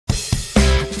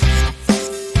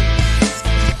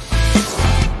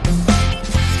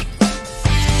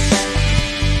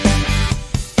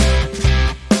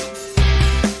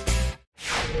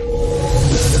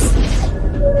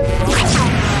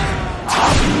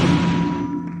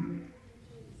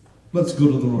Let's go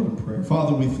to the Lord in prayer.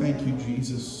 Father, we thank you,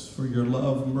 Jesus, for your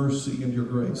love, mercy, and your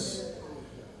grace.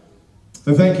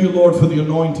 I thank you, Lord, for the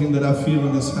anointing that I feel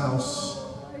in this house,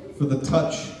 for the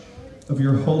touch of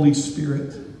your Holy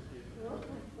Spirit.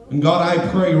 And God, I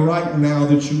pray right now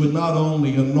that you would not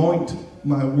only anoint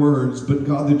my words, but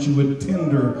God, that you would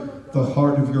tender the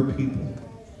heart of your people.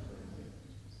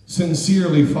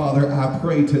 Sincerely, Father, I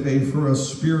pray today for a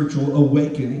spiritual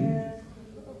awakening.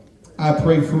 I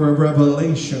pray for a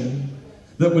revelation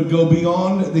that would go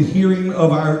beyond the hearing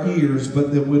of our ears,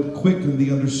 but that would quicken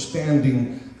the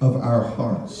understanding of our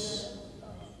hearts.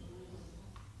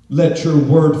 Let your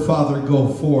word, Father, go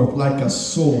forth like a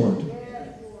sword.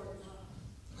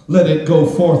 Let it go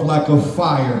forth like a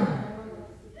fire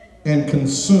and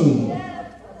consume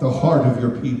the heart of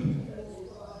your people.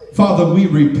 Father, we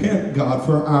repent, God,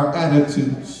 for our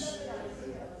attitudes.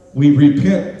 We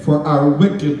repent for our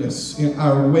wickedness and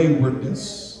our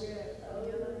waywardness.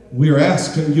 We are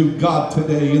asking you, God,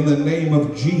 today in the name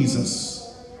of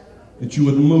Jesus, that you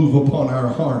would move upon our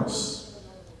hearts.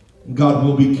 God,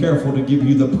 will be careful to give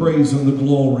you the praise and the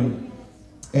glory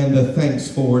and the thanks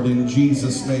for it in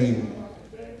Jesus' name.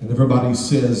 And everybody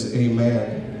says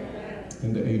amen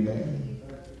and amen.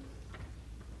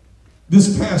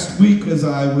 This past week, as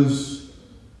I was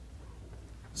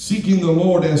seeking the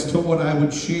Lord as to what I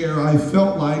would share, I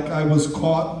felt like I was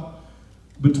caught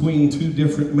between two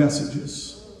different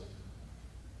messages.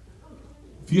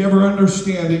 If you ever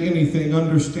understand anything,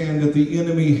 understand that the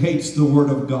enemy hates the Word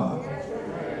of God.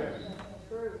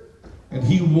 And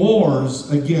he wars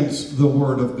against the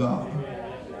Word of God.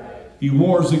 He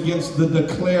wars against the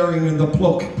declaring and the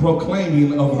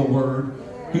proclaiming of the Word.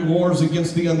 He wars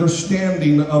against the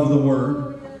understanding of the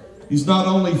Word. He's not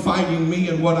only fighting me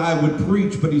in what I would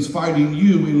preach, but he's fighting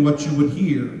you in what you would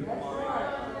hear.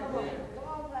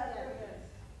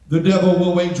 The devil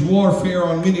will wage warfare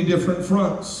on many different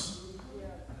fronts.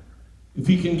 If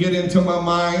he can get into my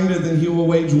mind, then he will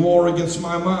wage war against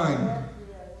my mind.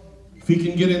 If he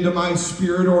can get into my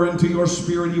spirit or into your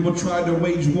spirit, he will try to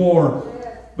wage war.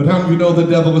 But how do you know the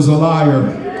devil is a liar?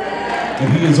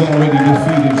 And he is already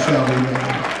defeated, shouting.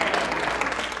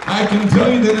 I can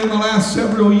tell you that in the last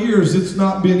several years, it's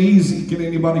not been easy. Can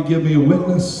anybody give me a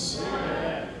witness?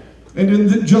 And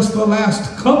in just the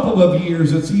last couple of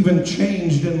years, it's even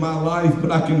changed in my life.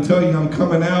 But I can tell you, I'm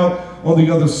coming out on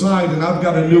the other side, and I've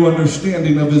got a new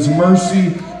understanding of his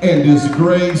mercy and his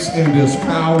grace and his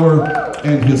power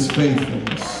and his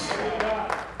faithfulness.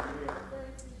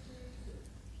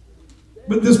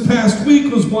 But this past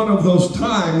week was one of those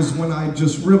times when I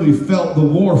just really felt the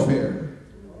warfare.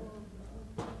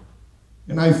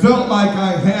 And I felt like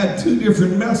I had two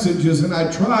different messages, and I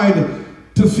tried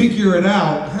to figure it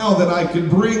out, how that I could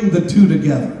bring the two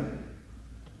together.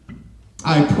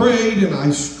 I prayed and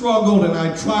I struggled and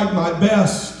I tried my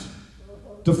best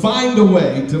to find a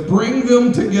way to bring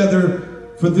them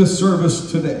together for this service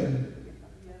today.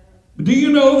 But do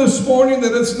you know this morning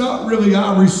that it's not really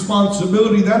our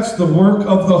responsibility? That's the work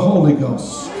of the Holy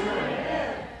Ghost.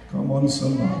 Come on,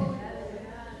 somebody.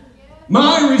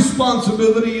 My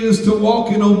responsibility is to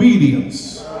walk in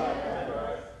obedience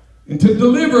and to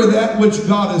deliver that which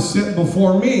God has set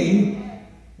before me,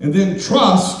 and then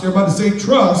trust, everybody say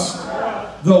trust,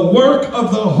 the work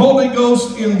of the Holy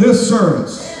Ghost in this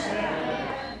service.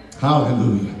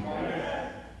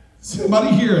 Hallelujah.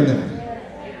 Somebody hearing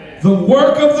that? The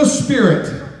work of the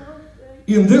Spirit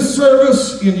in this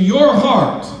service, in your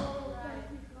heart,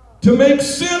 to make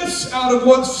sense out of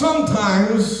what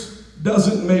sometimes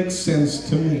doesn't make sense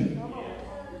to me.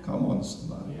 Come on,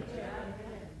 somebody.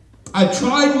 I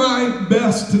tried my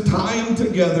best to tie them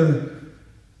together.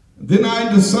 Then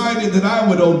I decided that I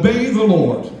would obey the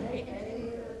Lord.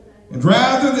 And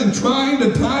rather than trying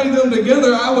to tie them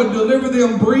together, I would deliver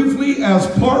them briefly as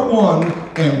part one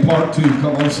and part two.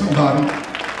 Come on, somebody.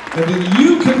 And then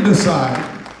you can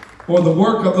decide, or the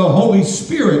work of the Holy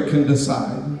Spirit can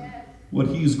decide what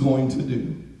he's going to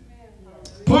do.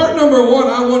 Part number one,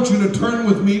 I want you to turn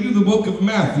with me to the book of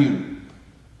Matthew.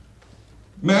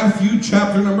 Matthew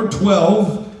chapter number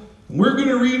 12. We're going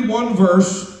to read one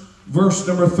verse, verse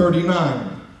number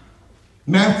 39.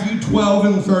 Matthew 12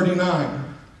 and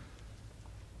 39.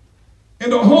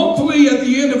 And hopefully at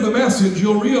the end of the message,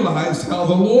 you'll realize how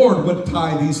the Lord would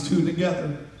tie these two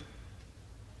together.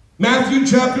 Matthew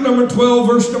chapter number 12,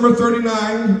 verse number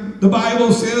 39, the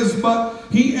Bible says, "But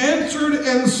he answered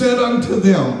and said unto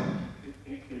them,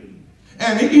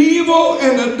 An evil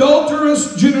and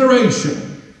adulterous generation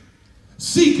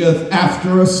seeketh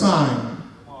after a sign,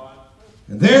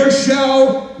 and there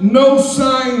shall no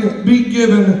sign be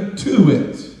given to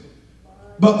it,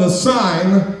 but the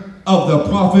sign of the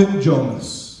prophet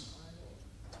Jonas."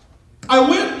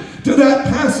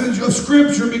 that passage of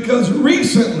Scripture because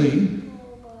recently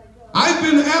I've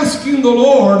been asking the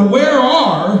Lord, where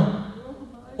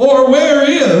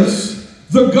is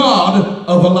the God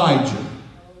of Elijah?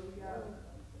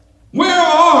 Where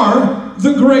are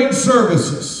the great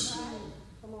services?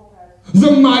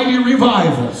 The mighty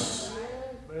revivals?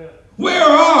 Where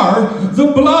are the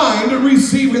blind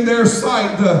receiving their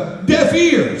sight, the deaf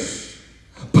ears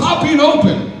popping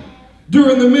open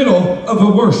during the middle of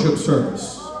a worship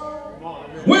service?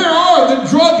 Where are the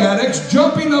drug addicts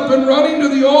jumping up and running to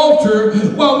the altar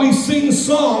while we sing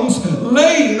songs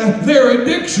laying their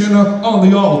addiction on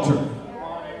the altar?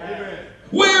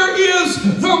 Where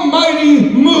is the mighty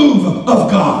move of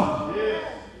God?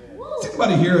 Is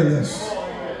anybody hearing this?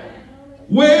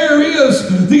 Where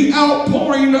is the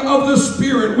outpouring of the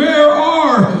Spirit? Where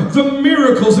are the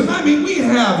miracles? And I mean, we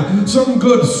have some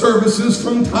good services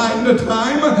from time to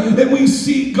time, and we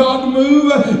see God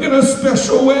move in a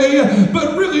special way.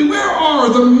 But really, where are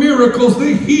the miracles,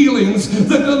 the healings,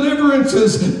 the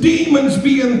deliverances, demons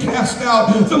being cast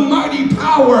out, the mighty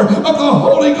power of the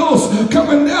Holy Ghost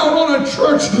coming down on a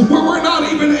church where we're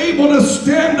not even able to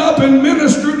stand up and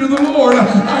minister to the Lord?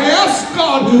 I ask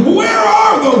God, where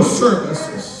are those services?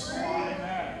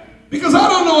 Because I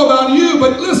don't know about you,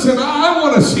 but listen, I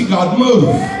want to see God move.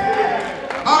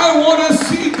 I want to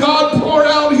see God pour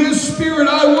out His Spirit.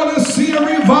 I want to see a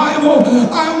revival.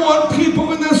 I want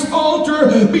people in this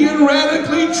altar being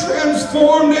radically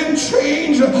transformed and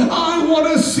changed. I want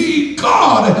to see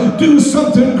God do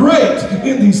something great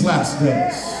in these last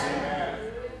days.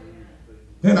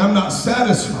 And I'm not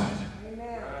satisfied.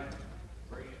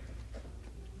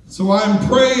 So I'm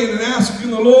praying and asking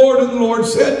the Lord, and the Lord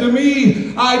said to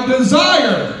me, I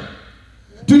desire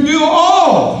to do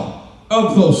all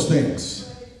of those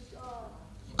things.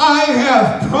 I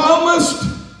have promised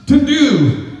to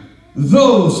do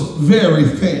those very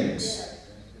things.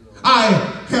 I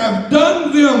have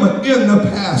done them in the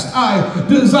past. I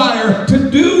desire to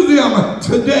do them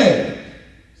today.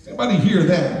 Does anybody hear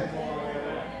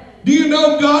that? Do you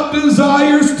know God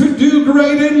desires to do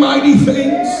great and mighty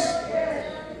things?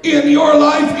 In your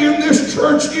life, in this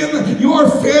church, in your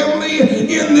family,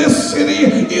 in this city,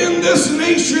 in this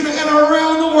nation, and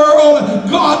around the world,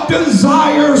 God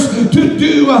desires to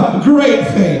do great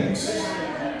things.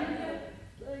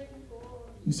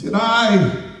 He said,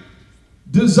 I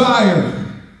desire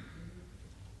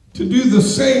to do the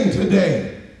same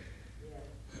today,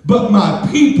 but my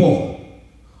people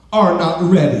are not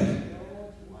ready.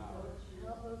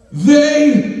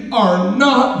 They are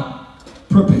not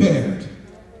prepared.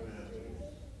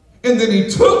 And then He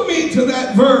took me to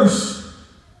that verse,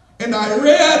 and I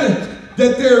read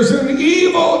that there's an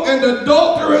evil and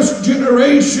adulterous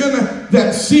generation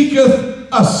that seeketh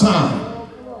a sign.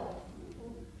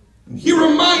 And He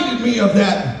reminded me of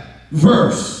that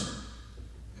verse.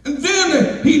 And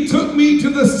then He took me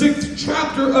to the 6th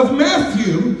chapter of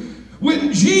Matthew,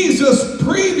 when Jesus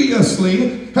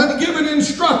previously had given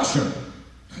instruction.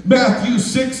 Matthew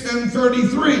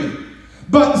 6:33.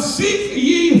 But seek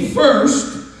ye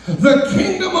first the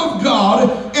kingdom of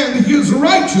God and His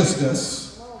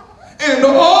righteousness, and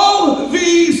all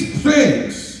these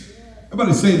things,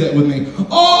 everybody say that with me,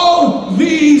 all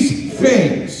these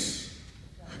things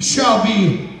shall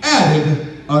be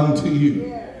added unto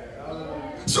you.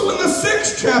 So in the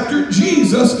 6th chapter,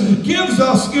 Jesus gives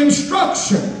us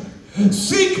instruction.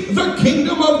 Seek the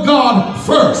kingdom of God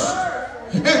first,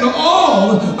 and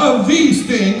all of these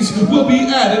things will be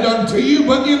added unto you.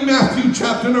 But in Matthew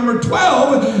chapter number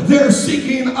 12, they're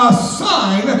seeking a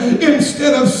sign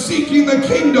instead of seeking the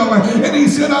kingdom. And He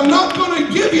said, I'm not going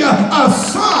to give you a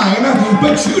sign,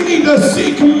 but you need to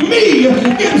seek me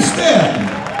instead.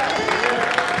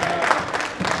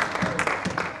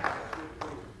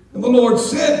 And the Lord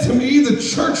said to me, the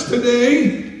church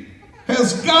today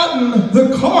has gotten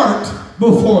the cart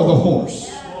before the horse.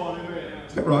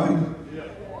 Is that right?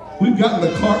 We've gotten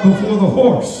the cart before the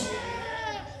horse.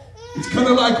 It's kind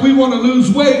of like we want to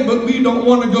lose weight, but we don't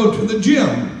want to go to the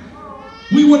gym.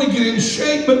 We want to get in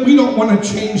shape, but we don't want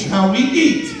to change how we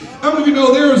eat. How many of you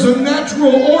know there is a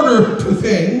natural order to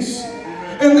things,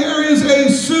 and there is a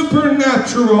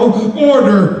supernatural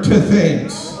order to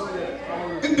things?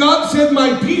 And God said,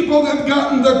 my people have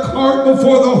gotten the cart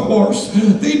before the horse.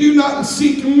 They do not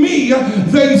seek me.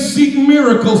 They seek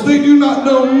miracles. They do not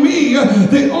know me.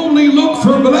 They only look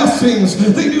for blessings.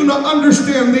 They do not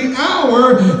understand the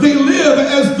hour. They live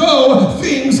as though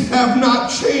things have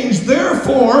not changed.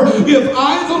 Therefore, if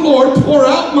I, the Lord, pour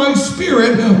out my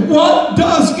Spirit, what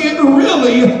does it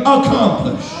really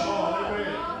accomplish?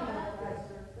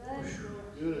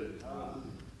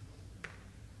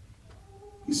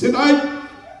 He said, I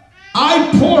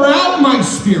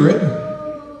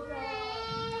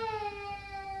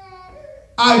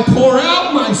I pour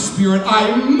out my Spirit,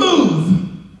 I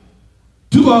move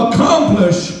to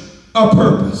accomplish a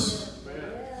purpose.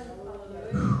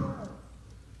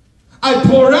 I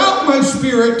pour out my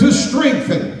Spirit to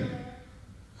strengthen,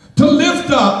 to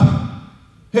lift up,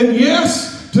 and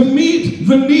yes, to meet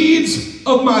the needs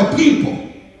of my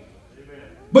people.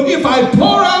 But if I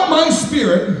pour out my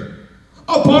Spirit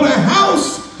upon a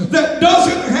house that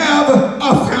doesn't have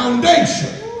a foundation,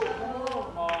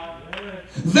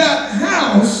 that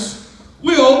house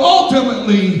will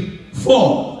ultimately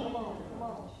fall.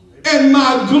 And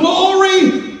my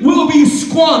glory will be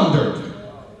squandered.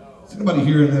 Is anybody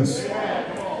hearing this?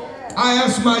 I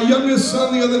asked my youngest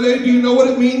son the other day, do you know what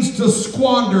it means to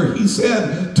squander? He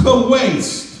said, to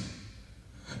waste.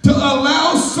 To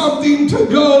allow something to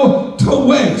go to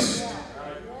waste.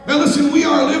 Now listen, we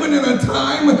are living in a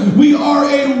time, we are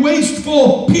a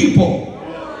wasteful people.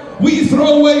 We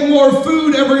throw away more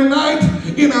food every night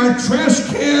in our trash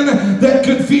can that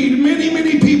could feed many,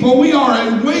 many people. We are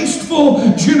a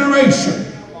wasteful generation.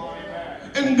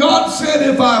 And God said,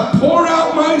 if I pour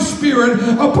out my Spirit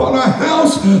upon a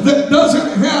house that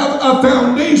doesn't have a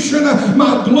foundation,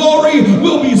 my glory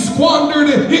will be squandered.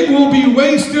 It will be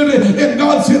wasted. And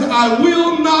God said, I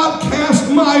will not cast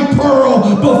my pearl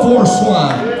before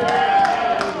swine.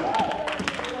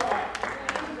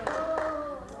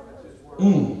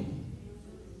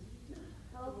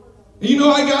 You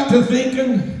know, I got to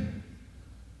thinking,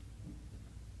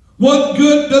 what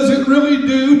good does it really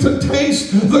do to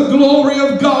taste the glory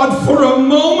of God for a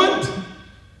moment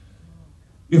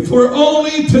if we're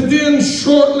only to then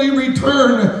shortly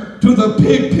return to the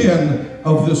pig pen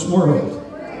of this world?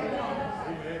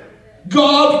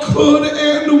 God could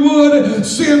and would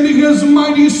send His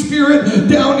mighty Spirit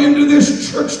down into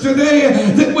this church today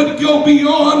that would go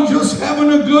beyond just having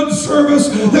a good service,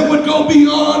 that would go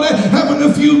beyond having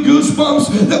a few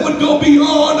goosebumps, that would go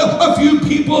beyond a few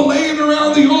people laying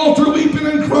around the altar weeping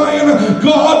and crying.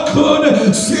 God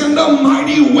could send a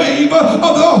mighty wave of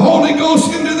the Holy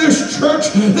Ghost into this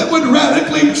church that would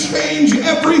radically change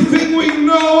everything we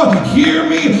know. Hear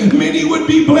me, many would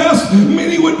be blessed,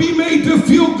 many would be made to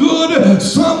feel good.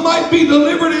 Some might be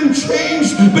delivered and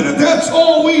changed, but if that's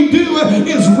all we do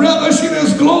is relish in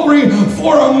His glory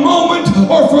for a moment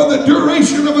or for the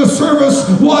duration of a service,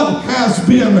 what has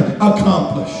been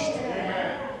accomplished?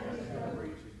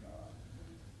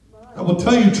 I will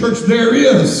tell you, church, there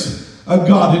is a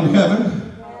God in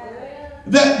heaven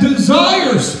that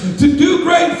desires to do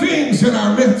great things in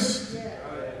our midst.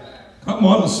 Come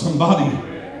on, somebody.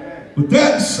 But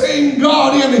that same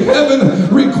God in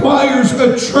heaven requires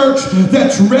a church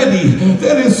that's ready,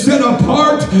 that is set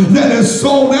apart, that is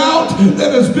sold out,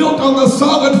 that is built on the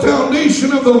solid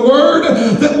foundation of the Word,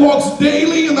 that walks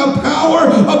daily in the power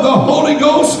of the Holy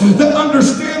Ghost, that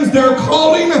understands their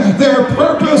calling, their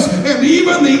purpose, and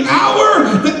even the hour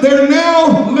that they're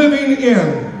now living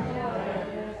in.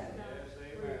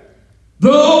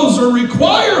 Those are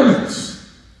requirements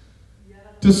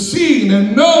to seeing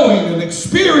and knowing and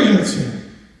experiencing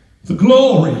the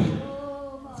glory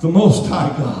of the Most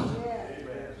High God.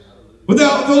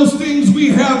 Without those things, we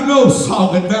have no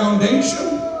solid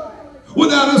foundation.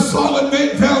 Without a solid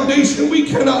foundation, we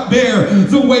cannot bear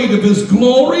the weight of His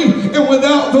glory. And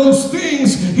without those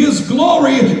things, His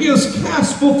glory is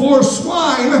cast before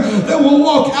swine that will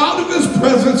walk out of His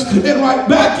presence and right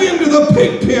back into the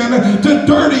pig pen to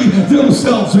dirty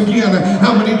themselves again.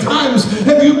 How many times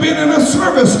have you been in a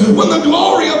service when the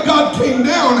glory of God came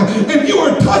down and you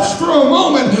were touched for a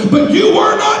moment, but you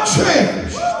were not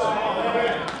changed?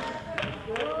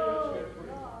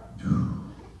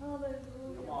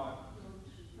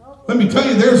 Let me tell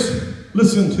you,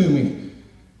 listen to me,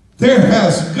 there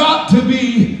has got to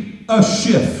be a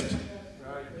shift.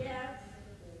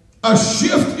 A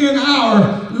shift in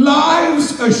our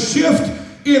lives, a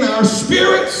shift in our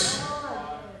spirits,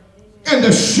 and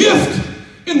a shift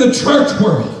in the church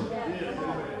world.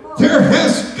 There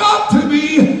has got to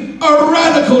be a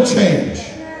radical change.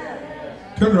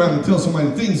 Turn around and tell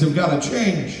somebody things have got to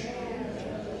change.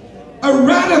 A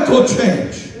radical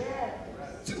change.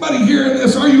 Somebody hearing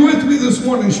this, are you with me this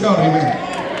morning? Shout amen.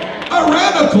 A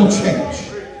radical change.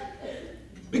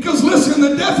 Because listen,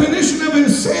 the definition of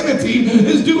insanity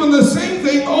is doing the same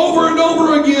thing over and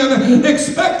over again,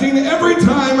 expecting every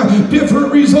time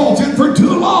different results. And for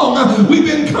too long, we've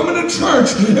been coming to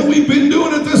church and we've been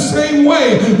doing it the same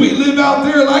way. We live out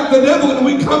there like the devil and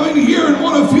we come in here and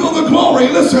want to feel the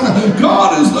glory. Listen,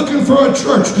 God is looking for a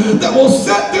church that will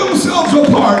set themselves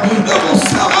apart, that will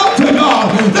sell out to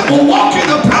God, that will walk in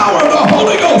the power of the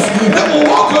Holy Ghost, that will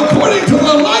walk according to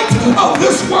the light of this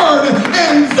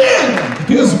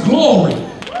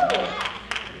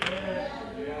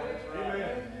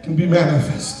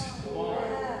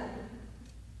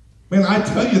Man, I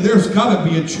tell you, there's got to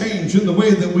be a change in the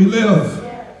way that we live,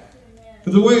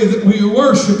 in the way that we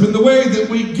worship, in the way that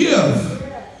we give,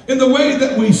 in the way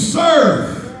that we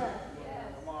serve,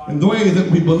 in the way that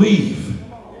we believe.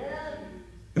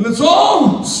 And it's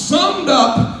all summed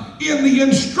up in the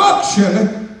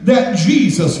instruction that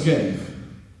Jesus gave.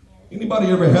 Anybody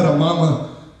ever had a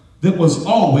mama that was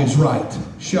always right?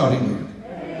 Shout amen.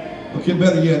 Okay,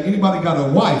 better yet, anybody got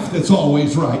a wife that's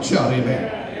always right? Shout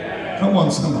amen. Come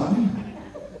on, somebody.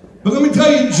 But let me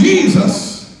tell you,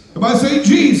 Jesus, if I say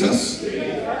Jesus,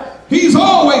 he's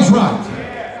always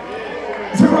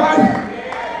right. Is that right?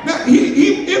 Now,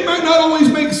 it might not always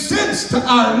make sense to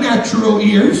our natural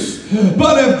ears,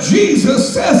 but if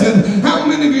Jesus says it, how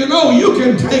many of you know you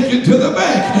can take it to the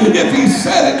bank? If he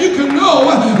said it, you can know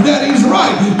that he's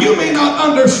right. You may not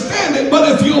understand it, but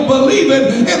if you'll believe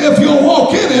it, and if you'll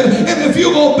walk in it, and if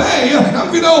you'll obey,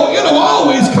 you know, it'll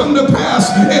always come to pass.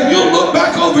 And you'll look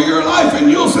back over your life and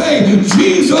you'll say,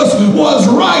 Jesus was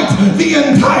right the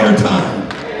entire time.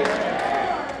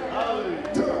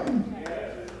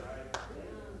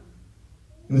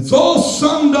 And it's all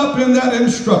summed up in that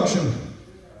instruction.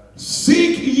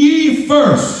 Seek ye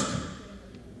first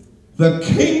the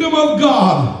kingdom of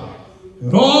God,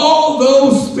 and all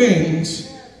those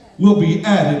things will be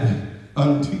added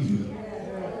unto you.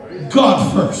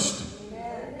 God first.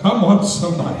 Come on,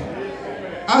 somebody.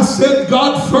 I said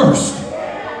God first.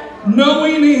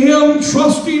 Knowing him,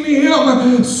 trusting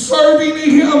him, serving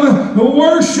him,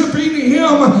 worshiping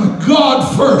him,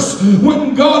 God first.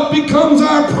 When God becomes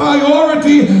our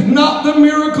priority, not the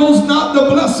miracles, not the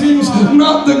blessings,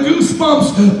 not the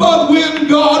goosebumps, but when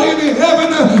God in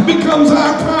heaven becomes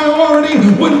our priority,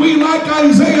 when we, like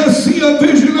Isaiah, see a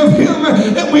vision of him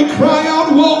and we cry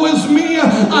out, woe is me,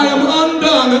 I am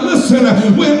undone. And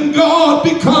listen, when God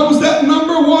becomes that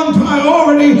number one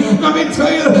priority, let me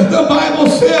tell you, the Bible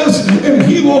says, and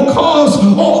he will cause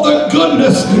all the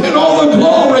goodness and all the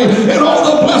glory and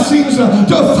all the blessings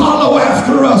to follow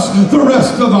after us the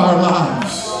rest of our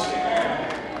lives.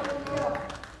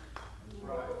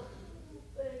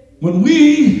 When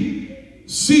we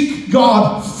seek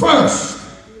God first,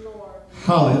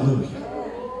 hallelujah.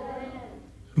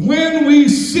 When we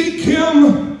seek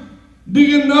him, do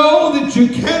you know that you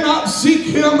cannot seek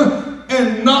him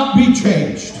and not be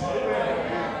changed?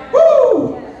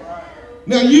 Woo!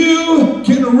 Now you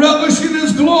can relish in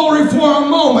his glory for a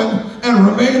moment and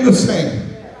remain the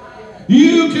same.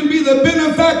 You can be the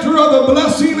benefactor of a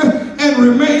blessing and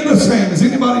remain the same. Does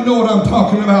anybody know what I'm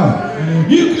talking about?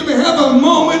 You can have a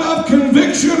moment of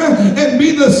conviction and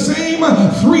be the same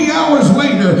 3 hours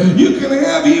later. You can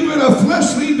have even a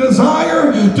fleshly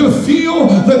desire to feel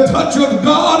the touch of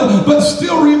God, but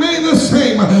still remain the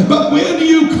same. But when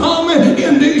you come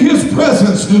into his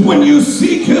presence, when you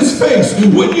seek his face,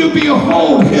 when you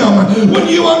behold him, when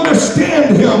you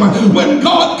understand him, when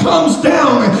God comes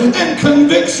down and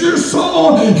convicts your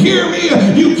soul, hear me,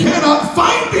 you cannot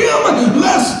find him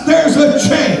unless there's a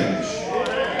change.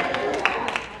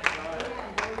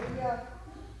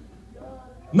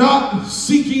 Not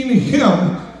seeking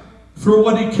him for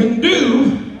what he can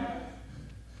do,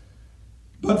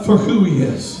 but for who he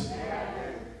is.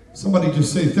 Somebody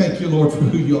just say, thank you, Lord, for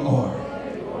who you are.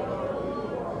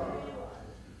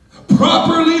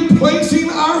 Properly placing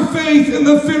our faith in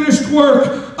the finished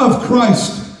work of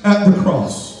Christ at the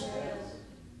cross.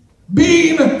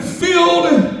 Being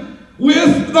filled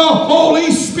with the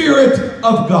Holy Spirit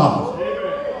of God.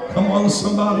 Come on,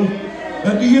 somebody.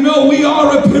 Now, do you know we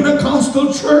are a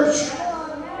Pentecostal church?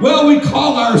 Well, we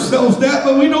call ourselves that,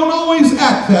 but we don't always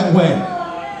act that way.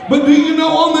 But do you know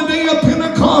on the day of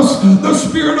Pentecost, the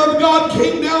Spirit of God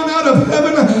came down out of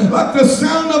heaven like the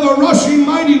sound of a rushing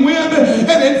mighty wind,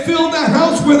 and it filled the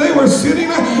house where they were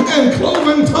sitting, and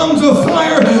cloven tongues of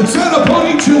fire sat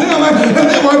upon each of them, and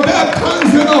they were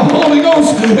baptized in the Holy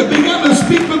Ghost and began to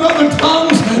speak with other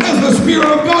tongues as the Spirit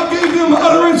of God gave them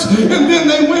utterance. And then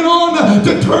they went on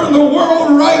to turn the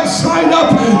world right side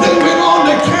up. They went on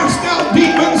to cast out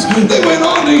demons. They went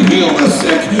on to heal the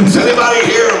sick. Does anybody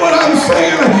hear what I'm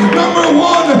saying? Number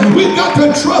one, we've got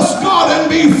to trust God and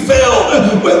be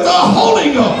filled with the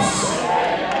Holy Ghost.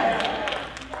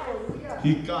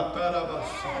 He got that of us.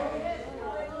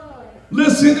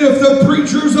 Listen, if the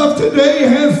preachers of today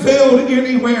have failed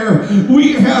anywhere,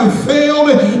 we have failed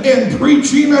in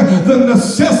preaching the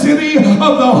necessity of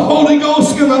the Holy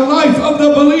Ghost in the life of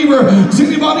the believer. Does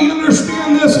anybody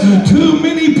understand this? Too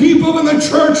many people in the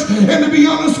church, and to be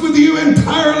honest with you,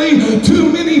 entirely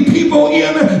too many people people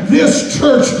in this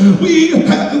church.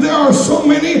 There are so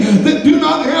many that do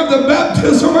not have the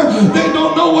baptism. They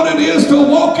don't know what it is to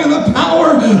walk in the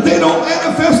power. They don't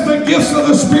manifest the gifts of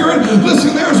the Spirit.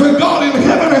 Listen, there's a God in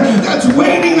heaven that's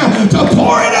waiting to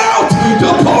pour it out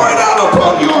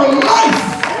upon your life.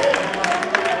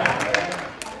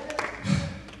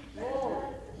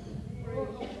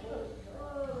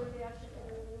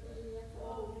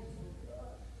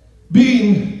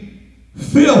 Being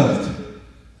filled.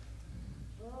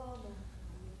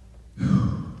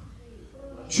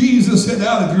 Jesus said,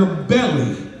 out of your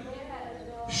belly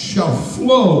shall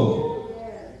flow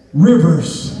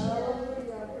rivers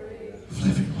of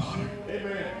living water.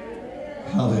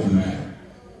 Hallelujah.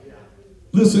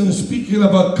 Listen, speaking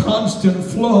of a constant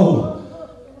flow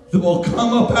that will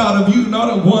come up out of you, not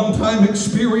a one-time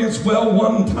experience. Well,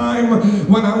 one time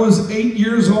when I was 8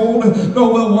 years old,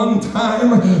 one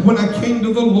time when I came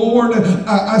to the Lord,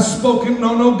 I spoke it.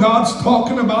 No, God's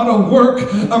talking about a work,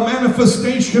 a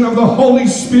manifestation of the Holy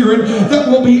Spirit that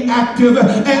will be active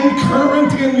and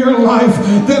current in your life.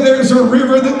 That there's a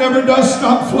river that never does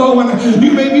stop flowing.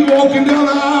 You may be walking down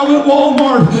the aisle at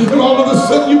Walmart, and all of a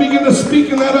sudden you begin to speak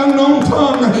in that unknown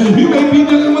tongue. You may be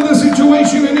dealing with a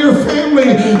situation in your family,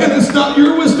 and it's not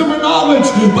your wisdom or knowledge,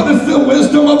 but it's the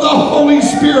wisdom of the Holy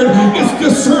Spirit. It's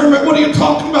discernment. What are you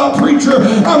talking about, preacher?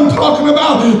 I'm talking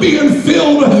about being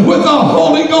filled with the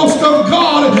Holy Ghost of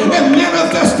God and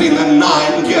manifesting the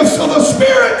 9 gifts of the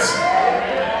Spirit.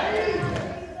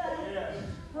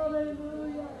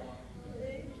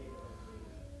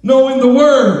 Knowing the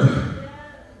Word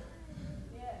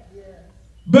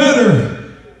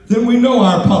better than we know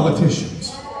our politicians.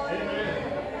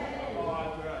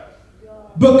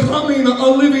 Becoming a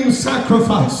living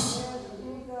sacrifice.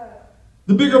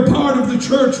 The bigger part of the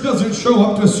church doesn't show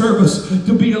up to service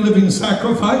to be a living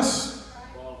sacrifice.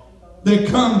 They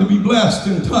come to be blessed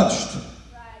and touched,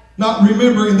 not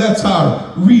remembering that's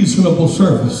our reasonable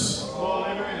service.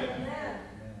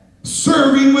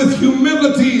 Serving with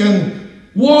humility and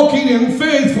walking in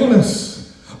faithfulness.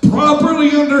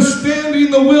 Properly understanding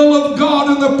the will of God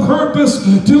and the purpose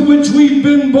to which we've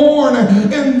been born.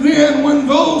 And then when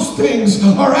those things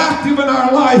are active in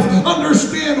our life,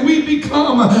 understand we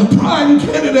become prime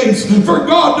candidates for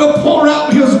God to pour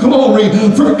out His glory,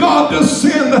 for God to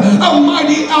send a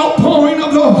mighty outpouring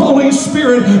of the Holy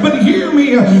Spirit. But hear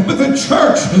me, but the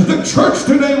church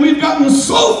today, we've gotten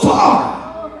so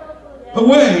far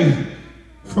away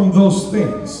from those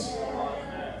things.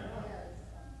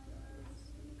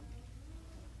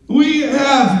 We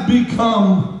have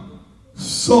become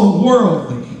so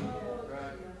worldly.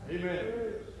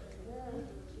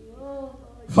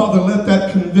 Father, let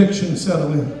that conviction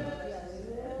settle in.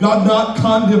 God, not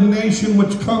condemnation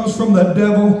which comes from the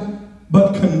devil,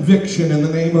 but conviction in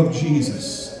the name of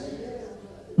Jesus.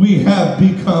 We have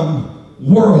become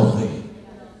worldly.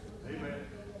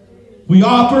 We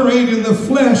operate in the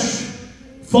flesh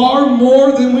far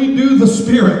more than we do the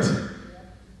Spirit.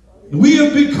 We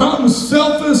have become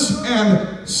selfish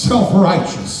and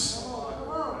self-righteous.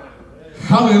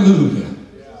 Hallelujah.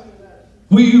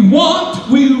 We want.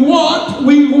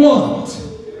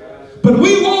 But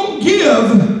we won't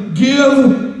give.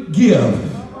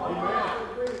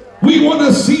 We want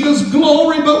to see His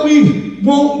glory, but we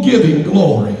won't give Him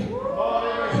glory.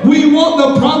 We want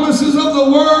the promises of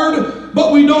the Word,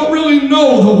 but we don't really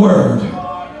know the Word.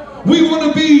 We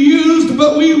want to be used,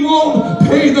 but we won't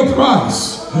pay the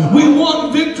price. We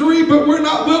want victory, but we're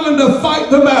not willing to fight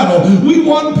the battle. We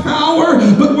want power,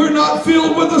 but we're not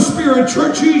filled with the Spirit.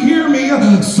 Church, you hear me?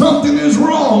 Something is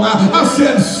wrong. I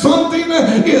said something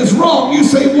is wrong. You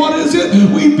say, what is it?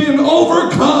 We've been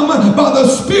overcome by the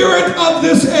spirit of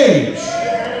this age.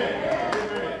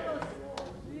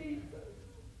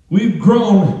 We've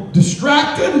grown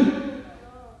distracted,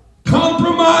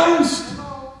 compromised,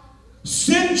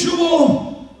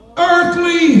 sensual,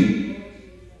 earthly,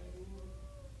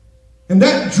 and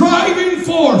that driving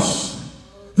force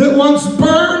that once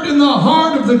burned in the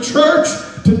heart of the church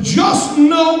to just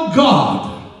know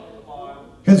God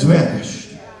has vanished.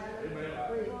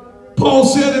 Paul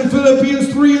said in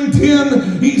Philippians 3 and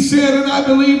 10, he said, and I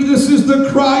believe this is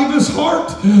the cry of his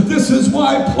heart. This is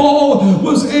why Paul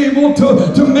was able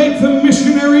to make the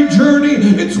missionary journey.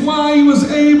 It's why he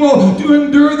was able to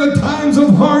endure the times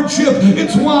of hardship.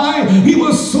 It's why he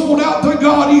was sold out to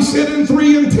God. He said in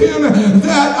 3 and 10,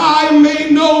 that I may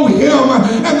know Him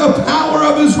and the power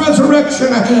of His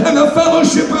resurrection and the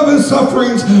fellowship of His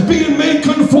sufferings, being made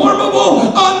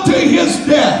conformable unto His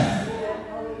death,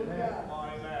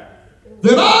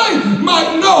 that I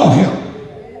might know Him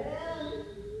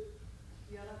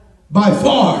by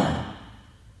far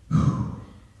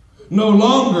no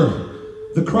longer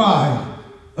the cry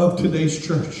of today's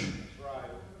church.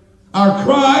 Our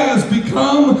cry has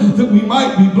become that we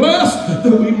might be blessed,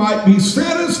 that we might be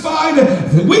satisfied,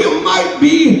 that we might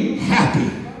be happy.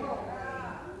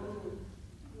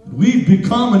 We've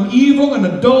become an evil and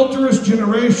adulterous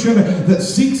generation that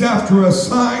seeks after a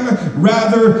sign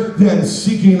rather than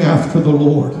seeking after the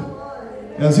Lord.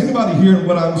 Is anybody hearing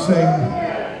what I'm saying?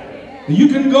 You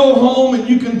can go home and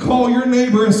you can call your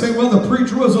neighbor and say, well, the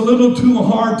preacher was a little too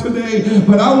hard today.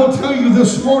 But I will tell you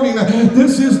this morning,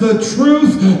 this is the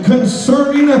truth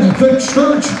concerning the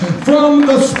church from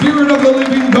the Spirit of the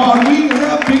living God. We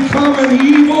have become an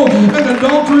evil and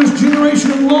adulterous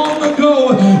generation. Long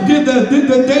ago did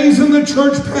the days in the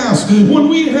church pass when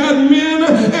we had men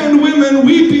and women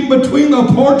weeping between the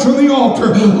porch and the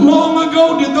altar. Long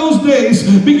ago did those days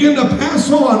begin to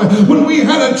pass on when we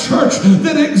had a church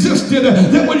that existed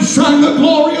that would shine the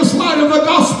glorious light of the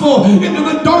gospel into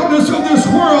the darkness of this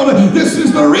world. This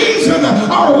is the reason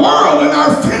our world and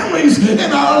our families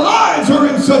and our lives are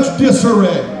in such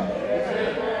disarray.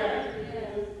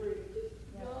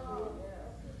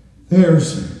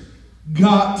 There's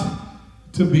got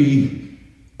to be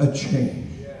a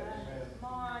change.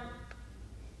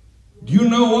 Do you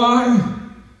know why?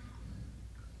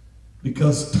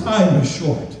 Because time is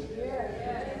short.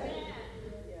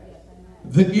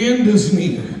 The end is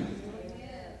near.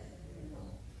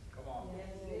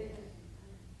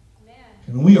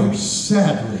 And we are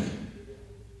sadly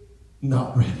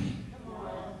not ready.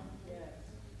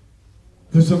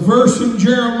 There's a verse in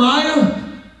Jeremiah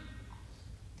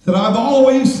that I've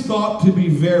always thought to be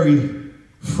very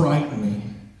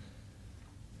frightening.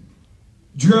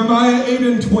 Jeremiah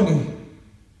 8:20.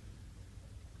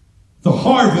 The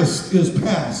harvest is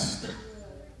past.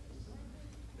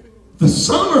 The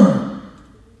summer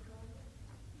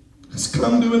has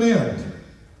come to an end.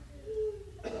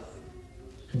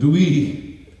 And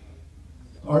we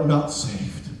are not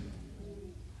saved.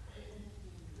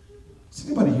 Does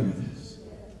anybody hear this?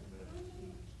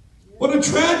 What a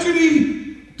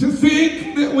tragedy to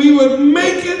think that we would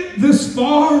make it this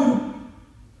far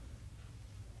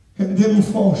and then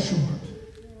fall short.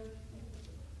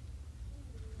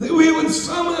 That we would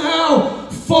somehow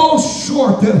fall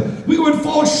short, that we would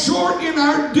fall short in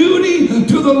our duty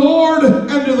to the Lord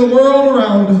and to the world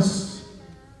around us.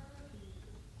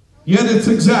 Yet it's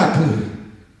exactly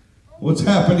what's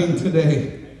happening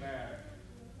today.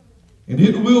 And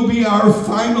it will be our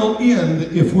final end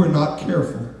if we're not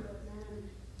careful.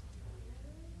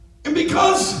 And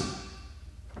because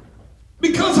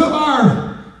of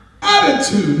our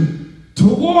attitude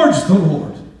towards the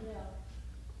Lord,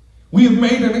 we have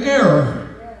made an error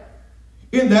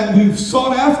in that we've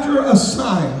sought after a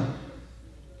sign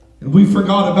and we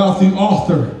forgot about the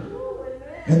author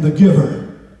and the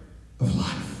giver of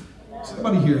life.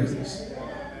 Somebody hear this.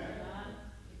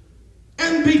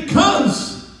 And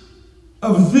because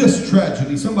of this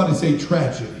tragedy, somebody say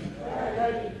tragedy.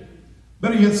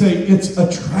 Better yet say it's a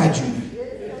tragedy.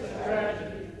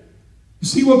 You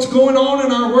see what's going on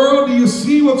in our world? Do you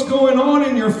see what's going on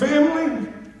in your family?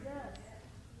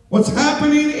 What's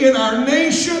happening in our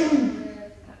nation,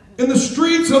 in the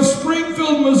streets of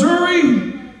Springfield,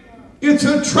 Missouri? It's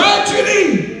a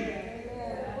tragedy.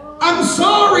 I'm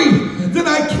sorry that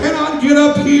I cannot get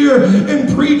up here and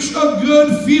preach a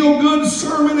good, feel-good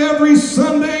sermon every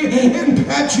Sunday and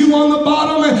pat you on the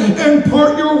bottom and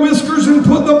part your whiskers and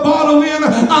put the bottle in.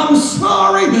 I'm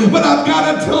sorry, but I've got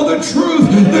to tell the truth.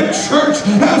 The church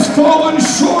has fallen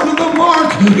short of the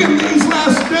mark in these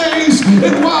last days.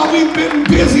 And while we've been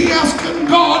busy asking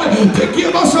God to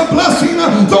give us a blessing,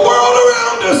 the world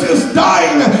around us is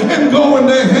dying and going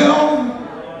to hell.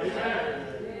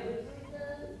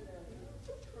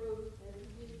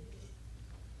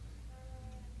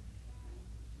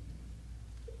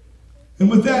 And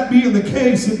with that being the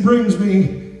case, it brings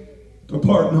me to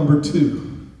part number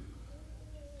 2.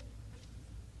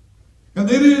 And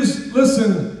it is,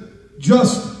 listen,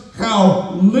 just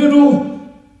how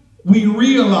little we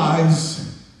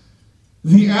realize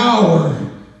the hour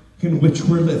in which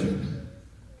we're living.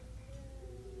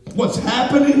 What's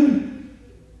happening,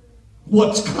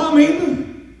 what's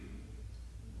coming,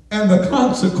 and the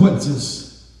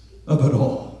consequences of it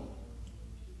all.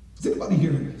 Is anybody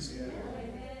hearing this?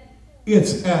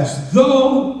 It's as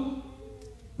though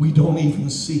we don't even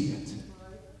see it.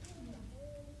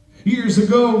 Years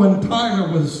ago when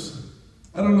Tyler was,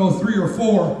 3 or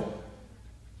 4,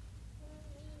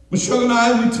 Michelle and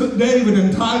I, we took David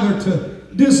and Tyler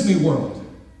to Disney World.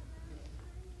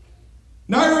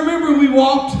 Now I remember we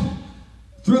walked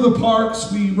through the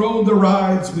parks, we rode the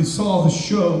rides, we saw the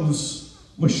shows,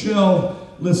 Michelle,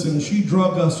 listen, she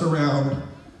drug us around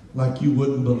like you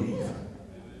wouldn't believe.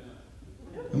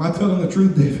 Am I telling the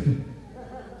truth, David?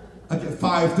 Like at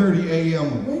 5:30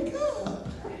 a.m., wake up.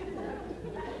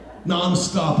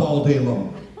 Non-stop all day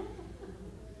long.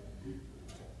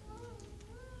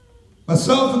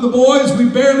 Myself and the boys, we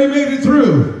barely made it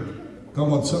through.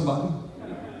 Come on, somebody.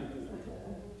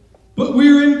 But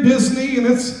we're in Disney and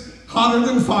it's hotter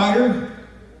than fire.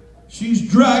 She's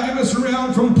dragging us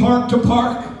around from park to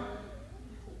park.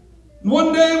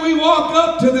 One day we walk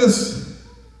up to this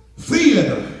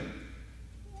theater,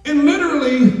 and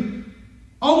literally,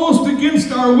 almost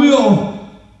against our will,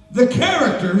 the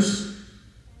characters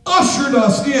ushered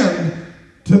us in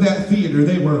to that theater.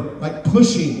 They were like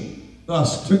pushing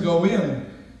us to go in.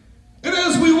 And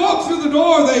as we walked through the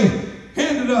door, they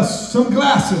handed us some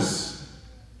glasses,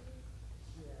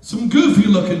 some goofy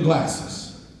looking glasses.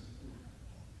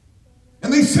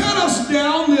 And they sat us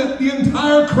down, the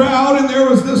entire crowd, and there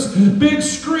was this big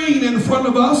screen in front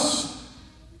of us.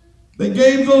 They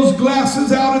gave those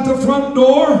glasses out at the front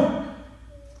door.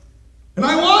 And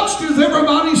I watched as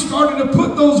everybody started to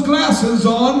put those glasses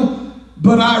on,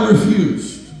 but I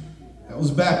refused. That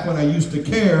was back when I used to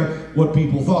care what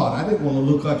people thought. I didn't want to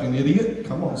look like an idiot.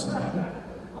 Come on, somebody.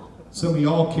 Some of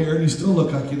y'all care and you still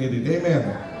look like an idiot.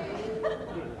 Amen.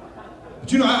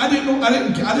 But you know, I didn't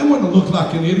want to look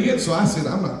like an idiot, so I said,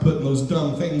 I'm not putting those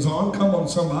dumb things on. Come on,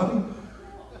 somebody.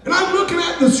 And I'm looking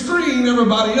at the screen,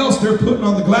 everybody else, they're putting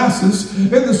on the glasses,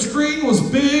 and the screen was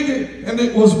big and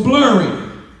it was blurry.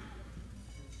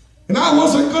 And I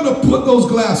wasn't going to put those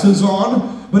glasses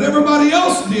on, but everybody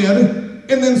else did,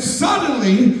 and then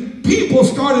suddenly people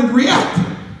started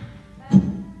reacting.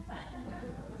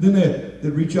 Then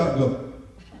they'd reach out and go.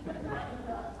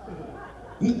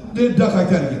 And they'd duck like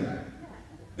that again.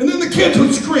 And then the kids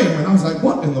would scream, and I was like,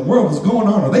 what in the world is going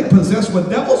on? Are they possessed with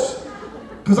devils?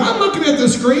 Because I'm looking at the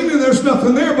screen and there's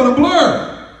nothing there but a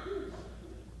blur.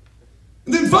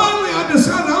 And then finally I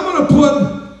decided I'm going to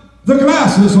put the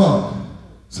glasses on.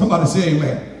 Somebody say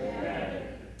amen.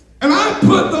 And I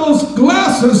put those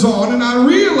glasses on and I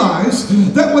realized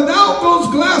that without those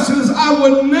glasses I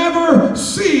would never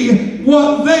see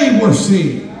what they were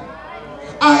seeing.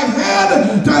 I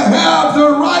had to have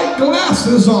the right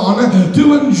glasses on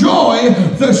to enjoy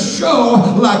the show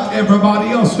like everybody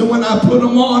else. And when I put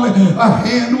them on, a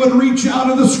hand would reach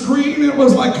out of the screen. It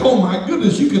was like, oh my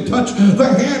goodness, you could touch the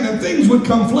hand and things would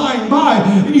come flying by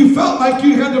and you felt like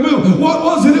you had to move. What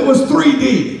was it? It was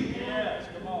 3D. Yes,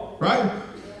 come on. Right?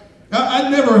 I'd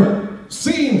never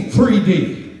seen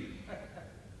 3D.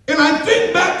 And I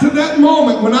think back to that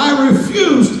moment when I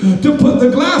refused to put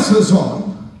the glasses on.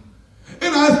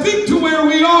 And I think to where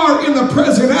we are in the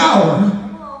present hour,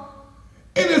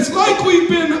 and it's like we've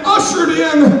been ushered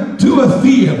in to a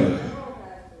theater.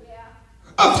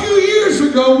 A few years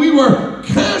ago, we were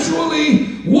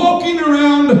casually walking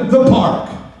around the park,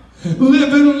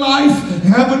 living life,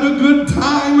 having a good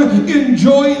time,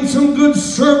 enjoying some good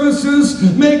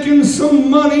services, making some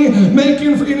money,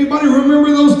 anybody remember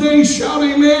those days? Shout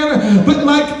amen. But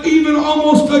like even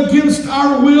almost against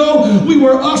our will, we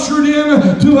were ushered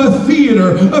in to a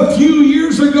theater. A few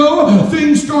years ago,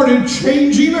 things started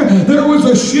changing. There was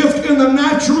a shift in the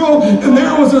natural, and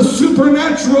there was a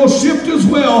supernatural shift as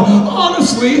well.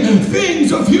 Honestly,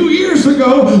 things a few years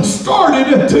ago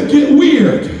started to get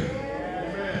weird.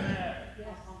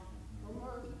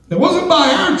 It wasn't by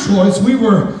our choice. We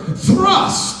were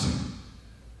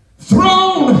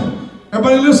thrown.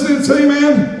 Everybody listening, say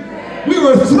amen? We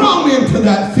were thrown into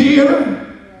that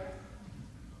theater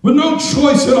with no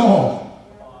choice at all.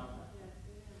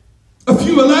 A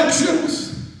few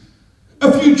elections,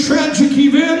 a few tragic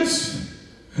events,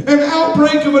 an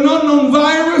outbreak of an unknown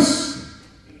virus,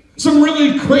 some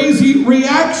really crazy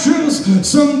reactions,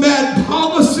 some bad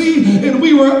policy, and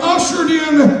we were ushered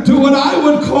in to what I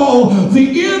would call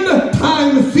the end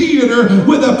time theater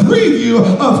with a preview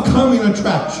of coming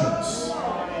attractions.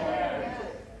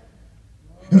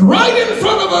 And right in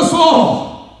front of us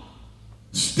all,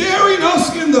 staring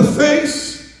us in the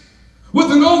face with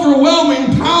an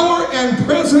overwhelming power and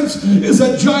presence, is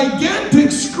a gigantic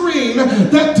screen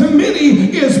that to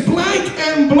many is blank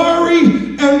and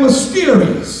blurry and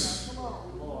mysterious.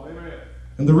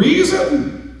 And the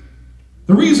reason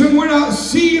we're not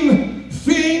seeing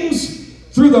things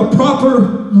through the proper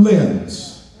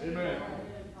lens. Amen.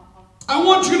 I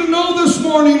want you to know this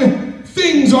morning,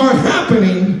 things are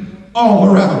happening all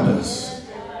around us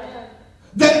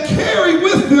that carry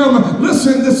with them,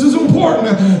 listen, this is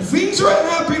important, things are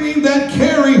happening that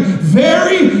carry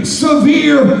very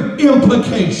severe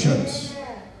implications.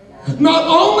 Not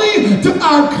only to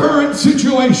our current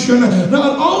situation,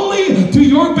 not only to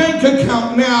your bank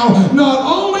account now, not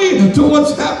only to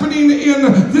what's happening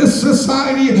in this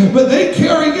society, but they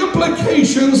carry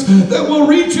implications that will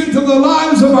reach into the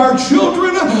lives of our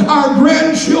children, our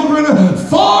grandchildren,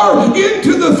 far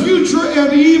into the future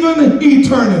and even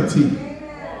eternity.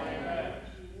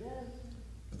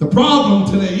 The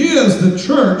problem today is the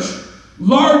church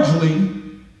largely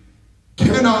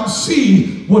cannot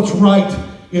see what's right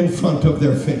in front of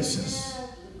their faces.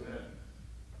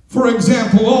 For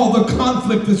example, all the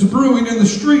conflict that's brewing in the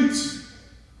streets,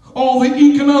 all the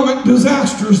economic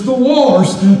disasters, the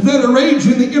wars that are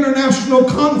raging, the international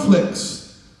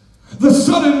conflicts, the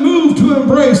sudden move to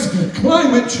embrace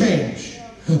climate change,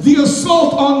 the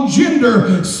assault on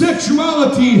gender,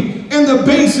 sexuality, and the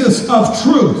basis of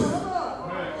truth.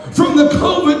 From the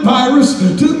COVID virus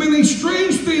to the many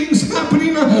strange things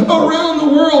happening around the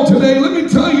world today, let me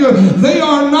tell you, they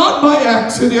are not by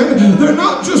accident. They're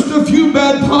not just a few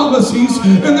bad policies,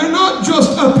 and they're not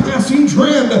just a passing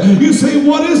trend. You say,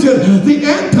 what is it? The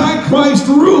Antichrist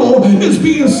rule is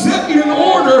being set in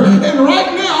order, and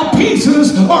right now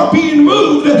pieces are being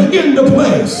moved into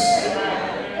place.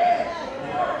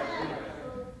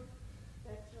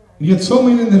 Yet so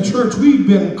many in the church, we've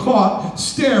been caught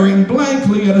staring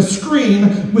blankly at a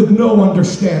screen with no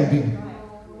understanding.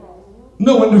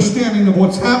 No understanding of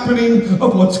what's happening,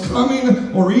 of what's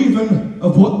coming, or even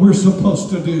of what we're supposed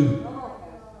to do.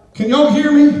 Can y'all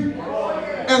hear me?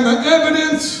 And the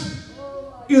evidence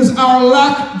is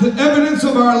the evidence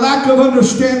of our lack of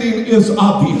understanding is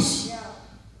obvious.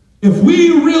 If we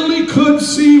really could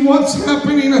see what's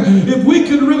happening, if we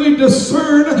could really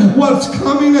discern what's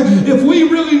coming, if we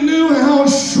really knew how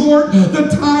short the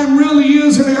time really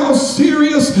is and how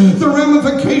serious the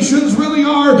ramifications really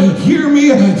are, hear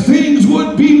me, things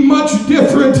would be much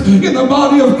different in the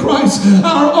body of Christ.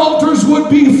 Our altars would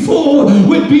be full.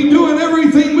 We'd be doing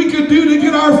everything we could do to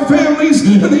get our families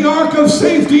in the ark of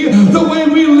safety. The way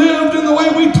we lived and the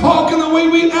way we talk and the way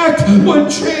we act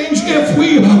would change if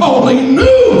we only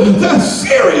knew the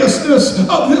seriousness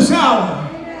of this hour.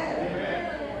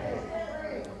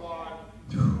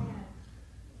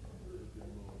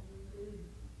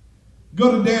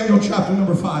 Go to Daniel chapter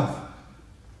number 5,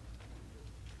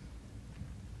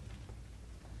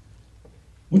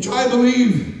 which I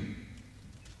believe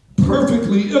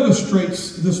perfectly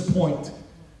illustrates this point.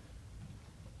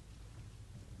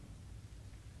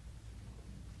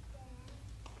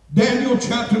 Daniel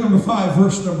chapter number 5,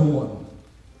 verse number 1.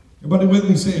 Everybody with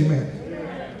me, say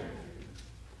amen.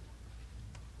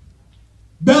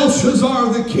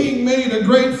 Belshazzar the king made a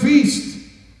great feast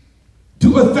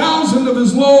to 1,000 of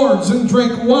his lords and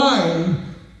drank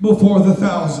wine before the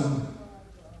 1,000.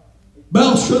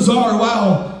 Belshazzar,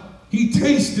 while he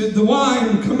tasted the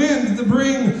wine, commanded to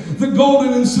bring the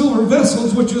golden and silver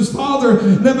vessels which his father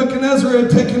Nebuchadnezzar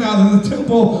had taken out of the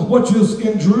temple which is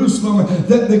in Jerusalem,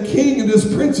 that the king and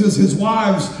his princes, his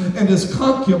wives, and his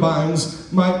concubines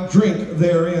might drink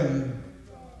therein.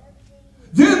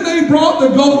 Then they brought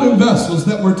the golden vessels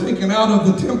that were taken out of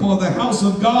the temple of the house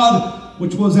of God,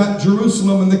 which was at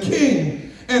Jerusalem, and the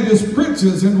king and his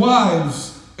princes and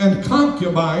wives and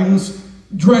concubines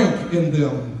drank in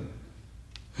them.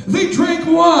 They drank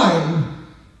wine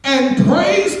and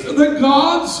praised the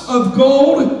gods of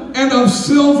gold and of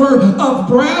silver, of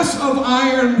brass, of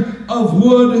iron, of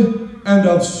wood, and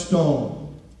of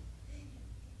stone.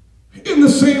 In the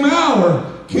same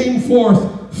hour came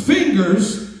forth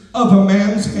fingers of a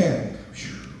man's hand.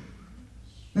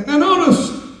 Now notice,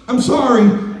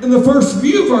 in the first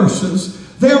few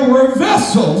verses, there were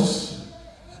vessels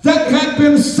that had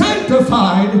been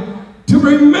sanctified to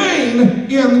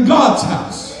remain in God's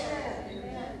house.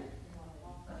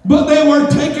 But they were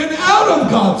taken out of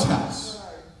God's house.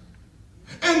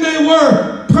 And they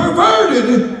were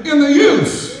perverted in the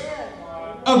use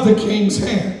of the king's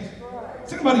hand.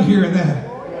 Is anybody hearing that?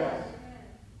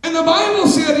 And the Bible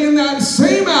said in that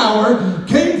same hour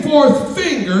came forth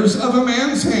fingers of a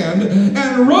man's hand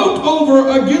and wrote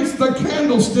over against the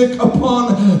candlestick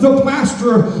upon the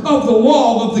plaster of the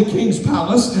wall of the king's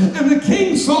palace. And the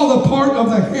king saw the part of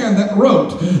the hand that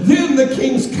wrote. Then the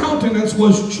king's countenance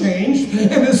was changed,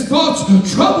 and his thoughts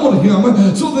troubled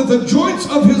him, so that the joints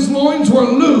of his loins were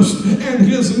loosed, and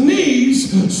his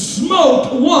knees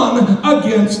smote one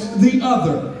against the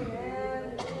other.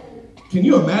 Can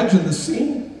you imagine the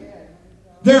scene?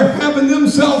 They're having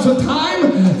themselves a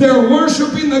time. They're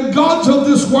worshiping the gods of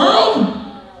this world.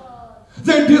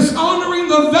 They're dishonoring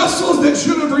the vessels that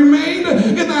should have remained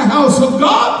in the house of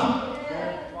God.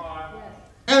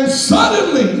 And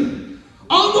suddenly,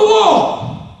 on the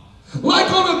wall,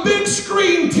 like on a big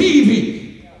screen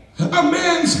TV, a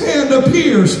man's hand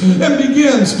appears and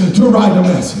begins to write a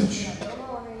message.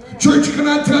 Church, can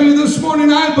I tell you this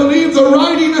morning, I believe the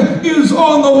writing is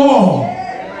on the wall.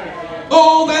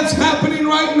 All that's happening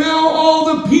right now,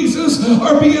 all the pieces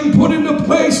are being put into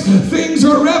place. Things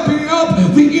are wrapping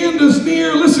up. The end is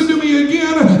near. Listen to me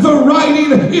again. The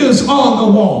writing is on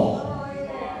the wall.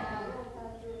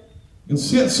 And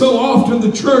so often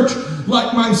the church,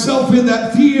 like myself in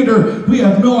that theater, we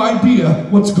have no idea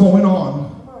what's going on.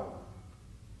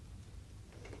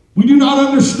 We do not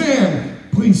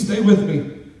understand. Please stay with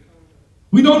me.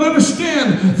 We don't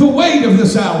understand the weight of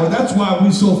this hour. That's why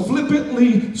we so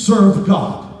flippantly serve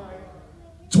God.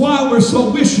 It's why we're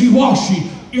so wishy-washy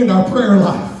in our prayer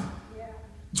life.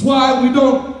 It's why we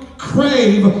don't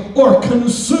crave or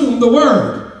consume the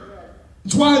Word.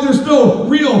 It's why there's no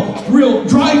real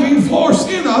driving force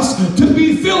in us to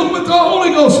be filled with the Holy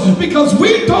Ghost, because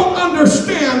we don't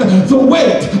understand the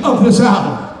weight of this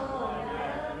hour.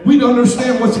 We don't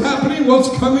understand what's happening, what's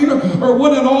coming, or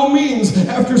what it all means.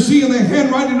 After seeing the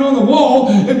handwriting on the wall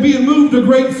and being moved to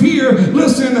great fear,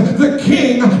 listen, the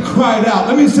King cried out.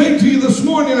 Let me say to you this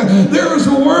morning, there is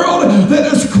a world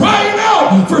that is crying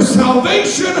out for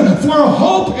salvation, for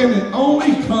hope, and it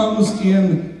only comes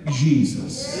in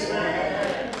Jesus.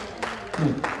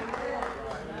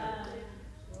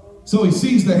 So he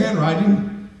sees the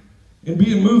handwriting and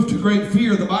being moved to great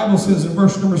fear. The Bible says in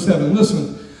verse number 7,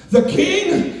 listen, the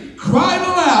king cried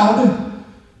aloud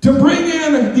to bring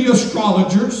in the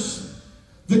astrologers,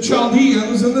 the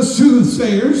Chaldeans, and the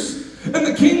soothsayers. And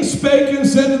the king spake and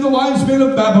said to the wise men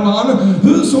of Babylon,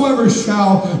 whosoever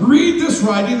shall read this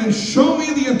writing and show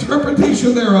me the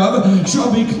interpretation thereof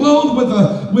shall be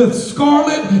clothed with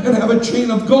scarlet and have a chain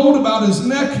of gold about his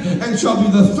neck, and shall be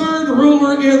the third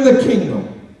ruler in the kingdom.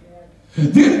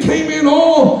 Then came in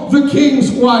all the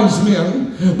king's wise men,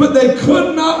 but they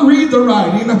could not read the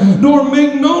writing, nor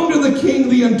make known to the king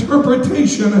the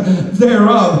interpretation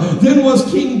thereof. Then was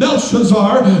King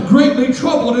Belshazzar greatly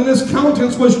troubled, and his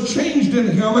countenance was changed in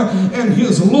him, and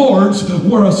his lords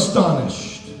were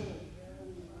astonished.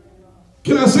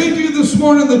 Can I say to you this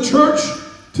morning, the church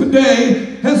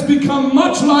today has become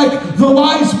much like the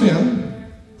wise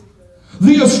men,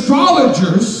 the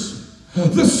astrologers,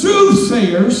 the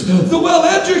soothsayers, the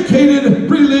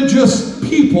well-educated religious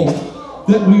people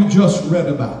that we just read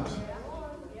about.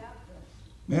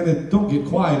 Man, don't get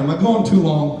quiet. Am I going too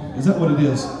long? Is that what it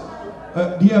is?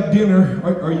 Do you have dinner?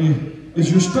 Is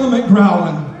your stomach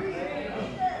growling?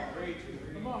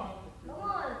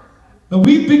 Now,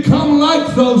 we've become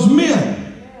like those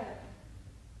men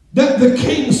that the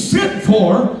king sent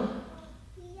for,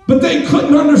 but they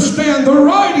couldn't understand the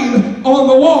writing on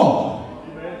the wall.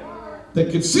 They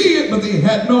could see it, but they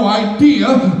had no idea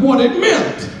what it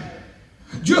meant.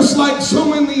 Just like so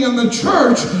many in the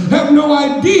church have no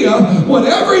idea what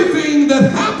everything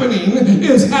that's happening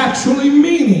is actually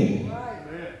meaning.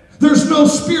 There's no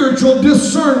spiritual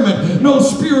discernment, no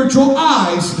spiritual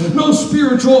eyes, no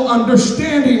spiritual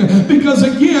understanding. Because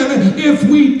again, if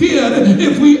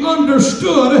we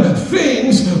understood,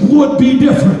 things would be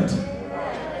different.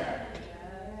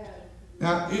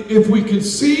 Now, if we could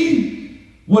see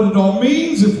what it all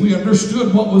means, if we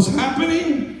understood what was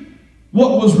happening,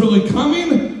 what was really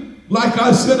coming, like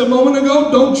I said a moment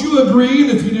ago, don't you agree?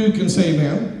 And if you do, you can say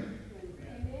amen.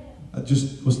 I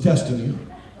just was testing you.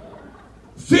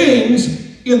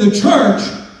 Things in the church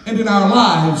and in our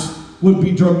lives would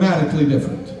be dramatically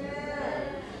different.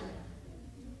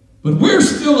 But we're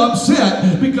still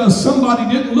upset because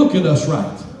somebody didn't look at us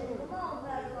right.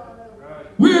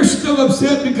 We're still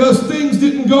upset because things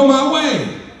didn't go my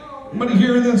way. Anybody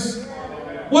hearing this?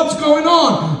 What's going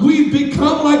on? We've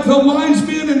become like the wise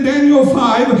men in Daniel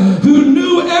 5 who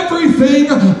knew everything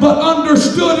but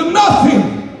understood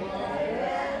nothing.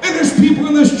 And there's people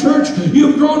in this church,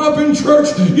 you've grown up in church,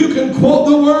 you can quote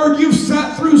the word, you've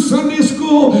sat through Sunday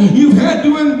school, you've had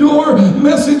to endure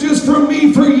messages from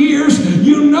me for years,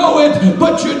 you know it,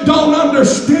 but you don't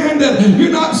understand it.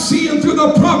 You're not seeing through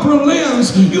the proper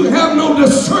lens. You have no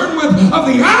discernment of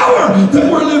the hour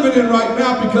that we're living in right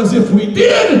now, because if we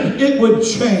did, it would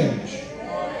change.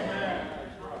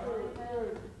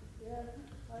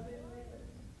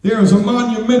 There is a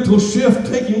monumental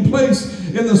shift taking place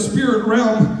in the spirit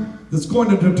realm that's going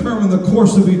to determine the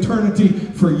course of eternity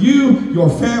for you, your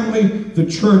family, the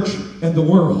church, and the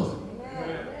world.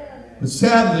 But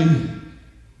sadly,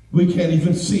 we can't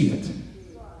even see it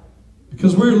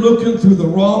because we're looking through the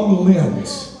wrong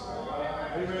lens.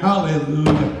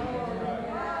 Hallelujah.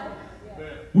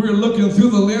 We're looking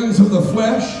through the lens of the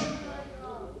flesh.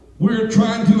 We're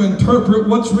trying to interpret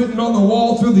what's written on the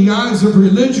wall through the eyes of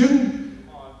religion.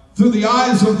 through the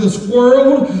eyes of this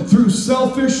world, through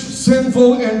selfish,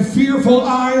 sinful, and fearful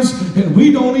eyes, and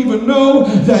we don't even know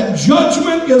that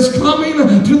judgment is coming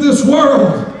to this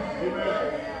world.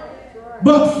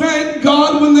 But thank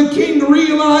God when the king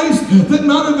realized that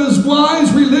none of his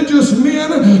wise religious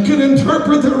men could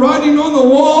interpret the writing on the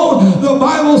wall, the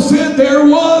Bible said there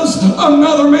was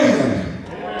another man.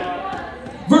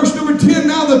 Verse number 10,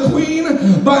 now the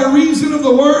queen, by reason of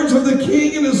the words of the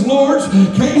king and his lords,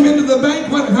 came into the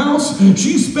banquet house.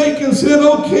 She spake and said,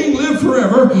 O king, live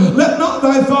forever. Let not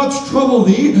thy thoughts trouble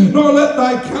thee, nor let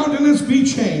thy countenance be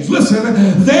changed. Listen,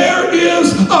 there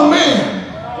is a man.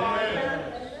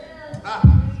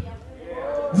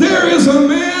 There is a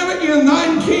man in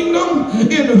thine kingdom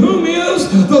in whom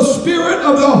is the spirit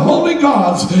of the holy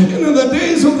gods. And in the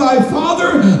days of thy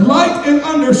father, light and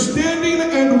understanding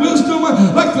and wisdom,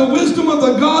 like the wisdom of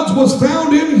the gods, was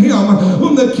found in him,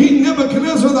 whom the king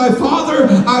Nebuchadnezzar thy father,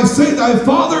 I say thy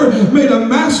father, made a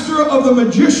master of the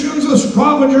magicians,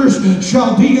 astrologers,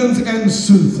 Chaldeans, and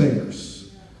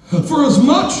soothsayers. For as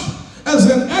much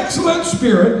as an excellent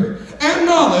spirit and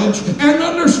knowledge and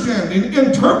understanding,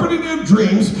 interpreting of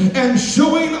dreams, and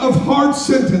showing of hard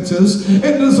sentences,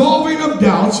 and dissolving of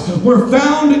doubts, were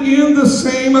found in the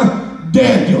same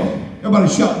Daniel.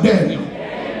 Everybody shout Daniel.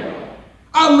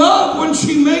 I love when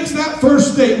she makes that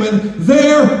first statement,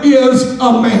 there is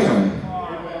a man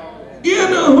in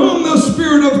whom the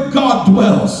Spirit of God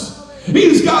dwells.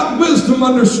 He's got wisdom,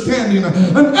 understanding,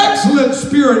 an excellent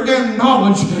spirit and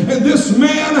knowledge. And this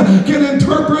man can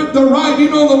interpret the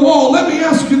writing on the wall. Let me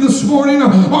ask you this morning,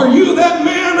 are you that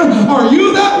man? Are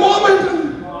you that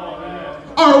woman?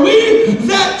 Are we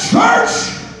that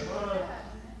church?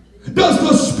 Does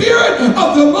the Spirit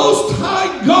of the Most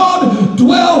High God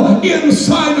dwell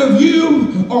inside of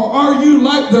you? Or are you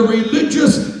like the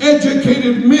religious,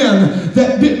 educated men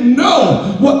that didn't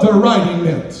know what the writing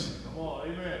meant?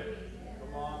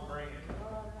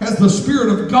 Has the Spirit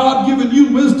of God given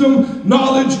you wisdom,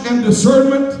 knowledge, and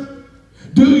discernment?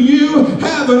 Do you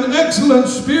have an excellent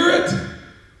spirit?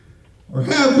 Or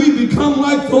have we become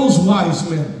like those wise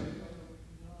men?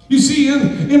 You see,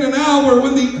 in an hour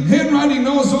when the handwriting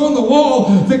was on the wall,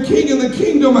 the king and the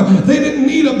kingdom, they didn't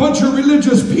need a bunch of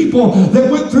religious people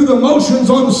that went through the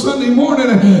motions on Sunday morning.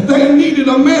 They needed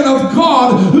a man of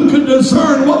God who could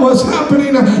discern what was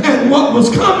happening and what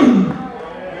was coming.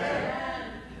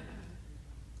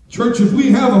 Church, if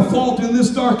we have a fault in this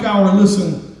dark hour,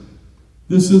 listen,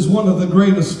 this is one of the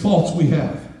greatest faults we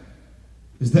have,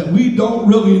 is that we don't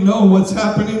really know what's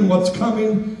happening, what's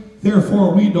coming,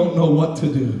 therefore we don't know what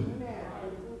to do.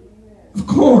 Of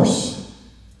course,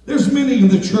 there's many in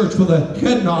the church with a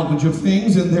head knowledge of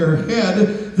things. In their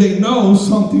head, they know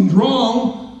something's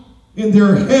wrong. In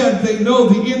their head, they know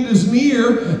the end is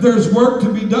near, there's work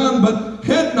to be done, but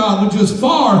head knowledge is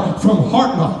far from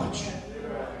heart knowledge.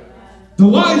 The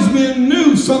wise men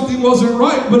knew something wasn't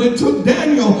right, but it took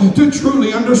Daniel to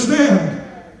truly understand.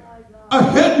 A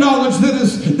head knowledge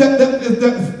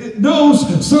that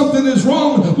knows something is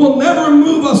wrong will never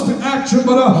move us to action,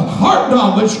 but a heart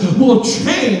knowledge will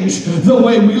change the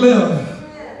way we live.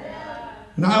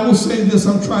 And I will say this,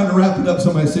 I'm trying to wrap it up.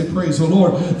 Somebody say, praise the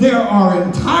Lord. There are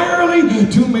entirely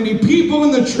too many people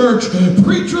in the church,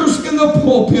 preachers in the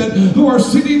pulpit, who are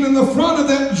sitting in the front of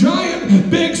that giant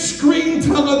big screen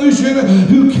television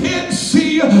who can't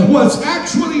see what's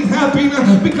actually happening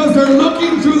because they're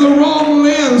looking through the wrong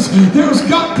lens. There's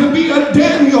got to be a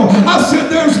Daniel. I said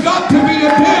there's got to be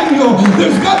a Daniel.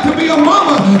 There's got to be a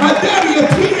mama, a daddy, a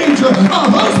teenager, a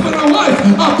husband, a wife,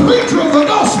 a preacher of the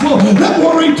gospel that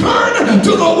will return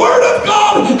to the Word of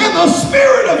God and the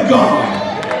Spirit of God.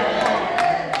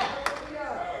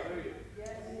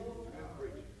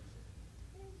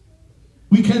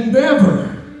 We can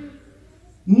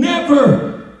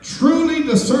never truly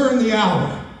discern the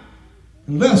hour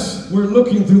unless we're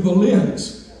looking through the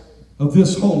lens of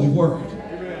this holy Word.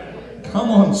 Come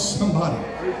on, somebody.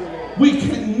 We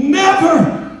can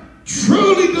never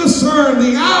truly discern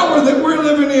the hour that we're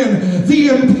living in, the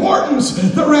importance,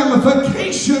 the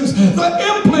ramifications,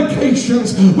 the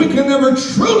implications. We can never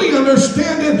truly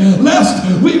understand it lest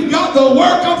we've got the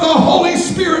work of the Holy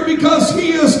Spirit, because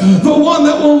He is the one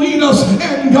that will lead us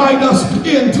and guide us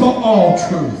into all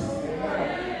truth.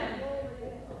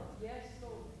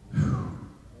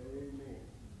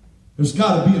 There's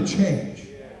got to be a change.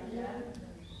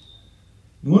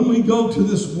 When we go to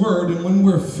this Word and when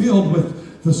we're filled with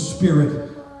the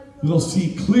Spirit, we'll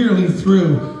see clearly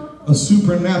through a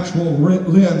supernatural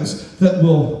lens that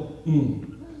will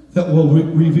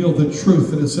reveal the truth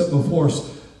that is set before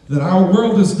us, that our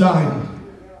world is dying.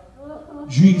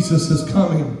 Jesus is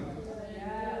coming.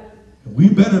 We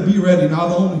better be ready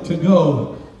not only to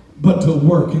go, but to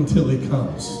work until he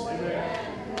comes.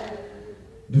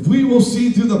 If we will see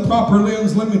through the proper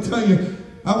lens, let me tell you,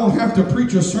 I won't have to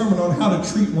preach a sermon on how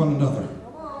to treat one another.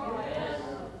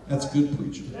 That's good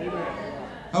preaching.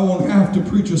 I won't have to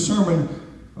preach a sermon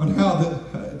on how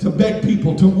to beg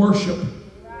people to worship.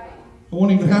 I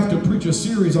won't even have to preach a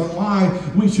series on why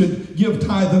we should give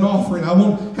tithe and offering. I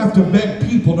won't have to beg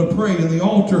people to pray in the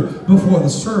altar before the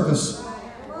service.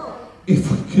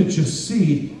 If we could just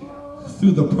see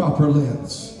through the proper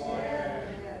lens.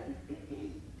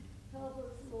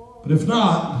 But if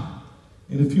not,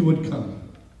 and if you would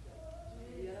come.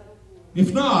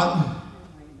 If not,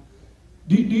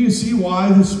 do you see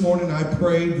why this morning I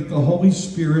prayed that the Holy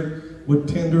Spirit would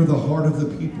tender the heart of the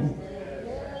people?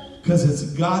 Because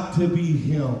it's got to be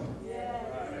him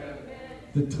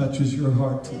that touches your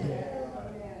heart today.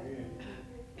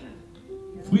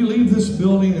 If we leave this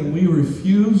building and we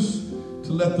refuse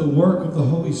to let the work of the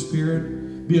Holy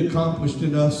Spirit be accomplished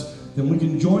in us, then we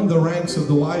can join the ranks of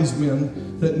the wise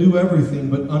men that knew everything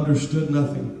but understood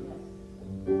nothing.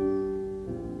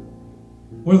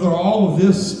 Whether all of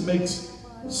this makes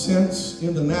sense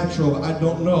in the natural, I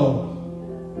don't know.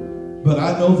 But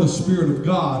I know the Spirit of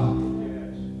God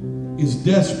is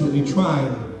desperately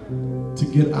trying to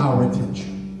get our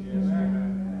attention.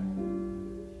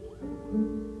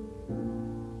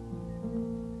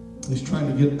 He's trying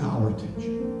to get our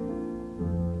attention.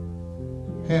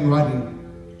 Handwriting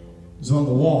is on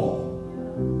the wall.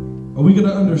 Are we going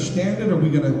to understand it? Are we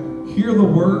going to hear the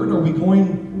word? Are we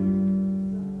going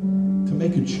to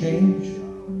make a change?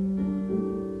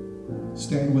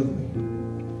 Stand with me.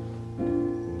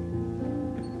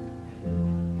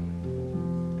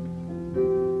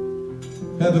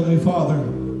 Heavenly Father,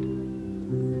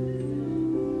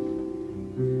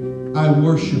 I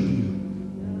worship you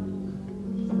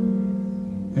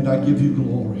and I give you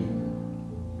glory.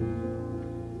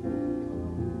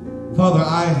 Father,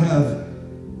 I have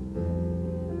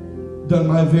done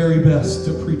my very best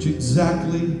to preach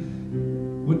exactly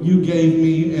what you gave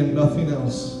me and nothing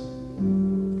else.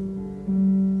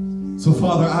 So,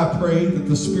 Father, I pray that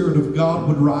the Spirit of God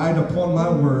would ride upon my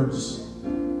words.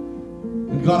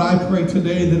 And God, I pray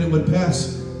today that it would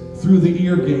pass through the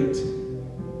ear gate.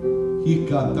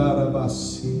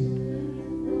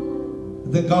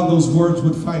 That, God, those words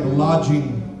would find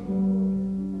lodging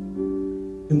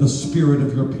in the spirit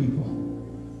of your people.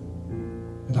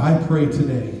 And I pray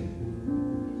today,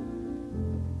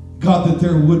 God, that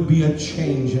there would be a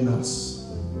change in us.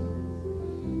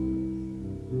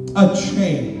 A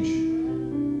change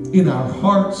in our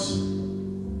hearts.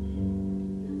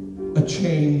 A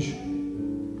change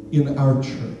in our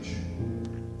church.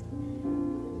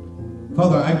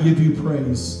 Father, I give you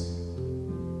praise.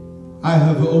 I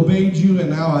have obeyed you, and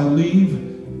now I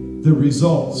leave the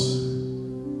results.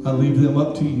 I leave them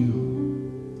up to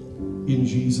you. In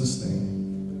Jesus' name.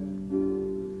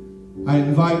 I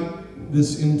invite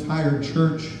this entire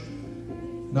church,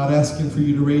 not asking for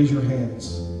you to raise your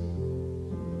hands,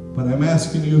 but I'm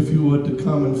asking you, if you would, to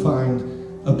come and find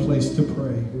a place to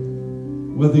pray.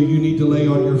 Whether you need to lay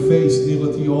on your face, kneel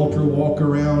at the altar, walk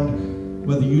around,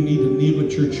 whether you need to kneel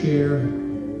at your chair.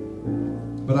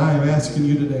 But I am asking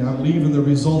you today, I'm leaving the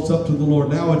results up to the Lord.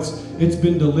 Now it's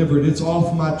been delivered. It's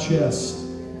off my chest.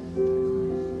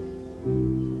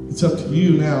 It's up to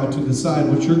you now to decide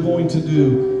what you're going to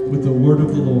do with the word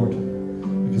of the Lord.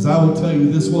 Because I will tell you,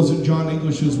 this wasn't John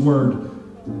English's word.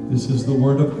 This is the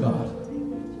word of God.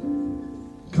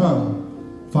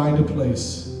 Come, find a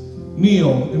place.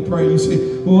 Kneel and pray. You say,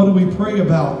 well, what do we pray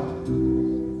about?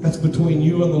 That's between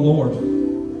you and the Lord.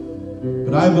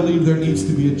 But I believe there needs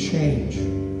to be a change.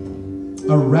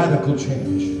 A radical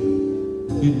change.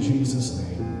 In Jesus' name.